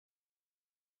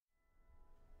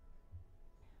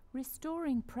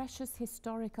Restoring precious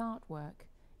historic artwork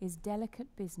is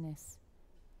delicate business.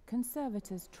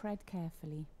 Conservators tread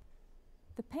carefully.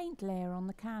 The paint layer on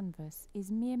the canvas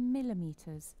is mere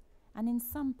millimetres, and in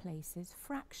some places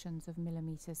fractions of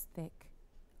millimetres thick.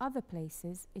 Other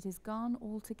places it is gone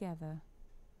altogether.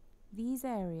 These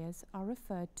areas are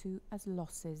referred to as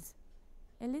losses.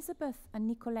 Elizabeth and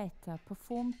Nicoletta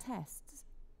perform tests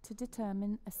to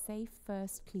determine a safe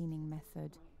first cleaning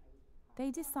method. They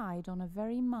decide on a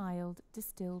very mild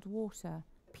distilled water,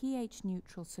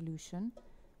 pH-neutral solution,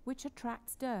 which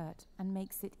attracts dirt and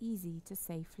makes it easy to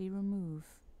safely remove.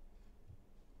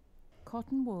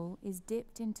 Cotton wool is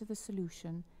dipped into the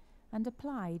solution and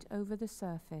applied over the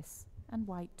surface and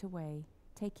wiped away,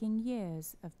 taking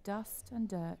years of dust and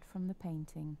dirt from the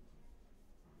painting.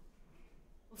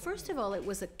 Well, first of all, it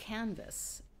was a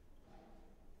canvas.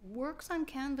 Works on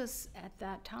canvas at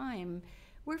that time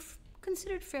were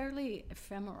considered fairly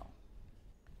ephemeral,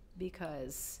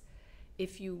 because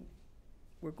if you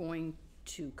were going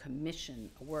to commission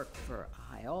a work for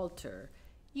a high altar,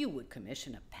 you would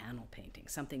commission a panel painting,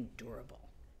 something durable.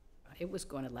 It was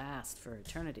going to last for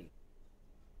eternity.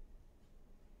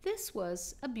 This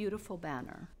was a beautiful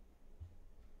banner,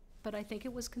 but I think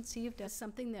it was conceived as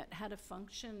something that had a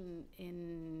function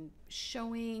in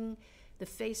showing the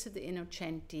face of the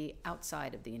Innocenti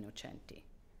outside of the Innocenti.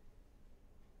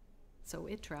 So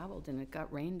it traveled and it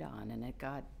got rained on and it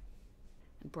got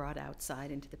brought outside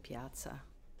into the piazza.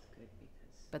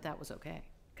 But that was okay,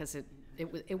 because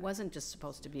it wasn't just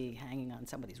supposed to be hanging on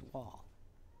somebody's wall.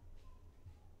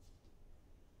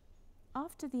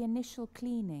 After the initial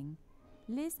cleaning,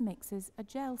 Liz mixes a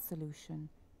gel solution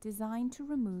designed to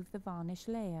remove the varnish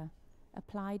layer,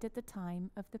 applied at the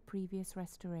time of the previous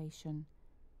restoration.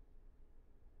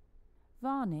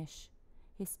 Varnish,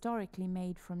 historically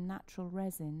made from natural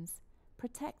resins,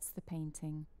 protects the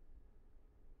painting.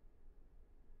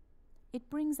 It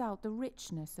brings out the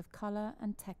richness of colour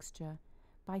and texture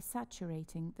by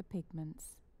saturating the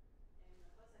pigments.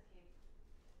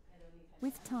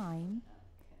 With time,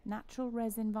 natural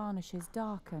resin varnishes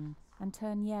darken and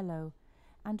turn yellow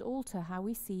and alter how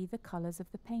we see the colours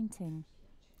of the painting.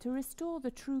 To restore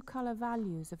the true colour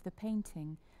values of the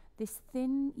painting, this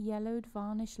thin yellowed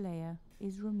varnish layer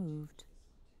is removed.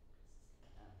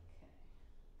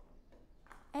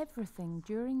 Everything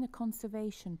during the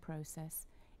conservation process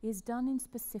is done in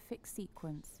specific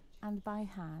sequence and by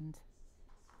hand.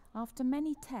 After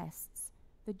many tests,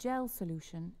 the gel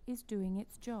solution is doing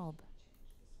its job.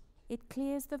 It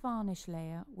clears the varnish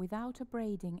layer without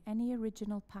abrading any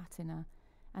original patina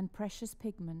and precious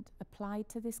pigment applied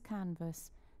to this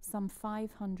canvas some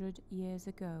 500 years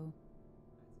ago.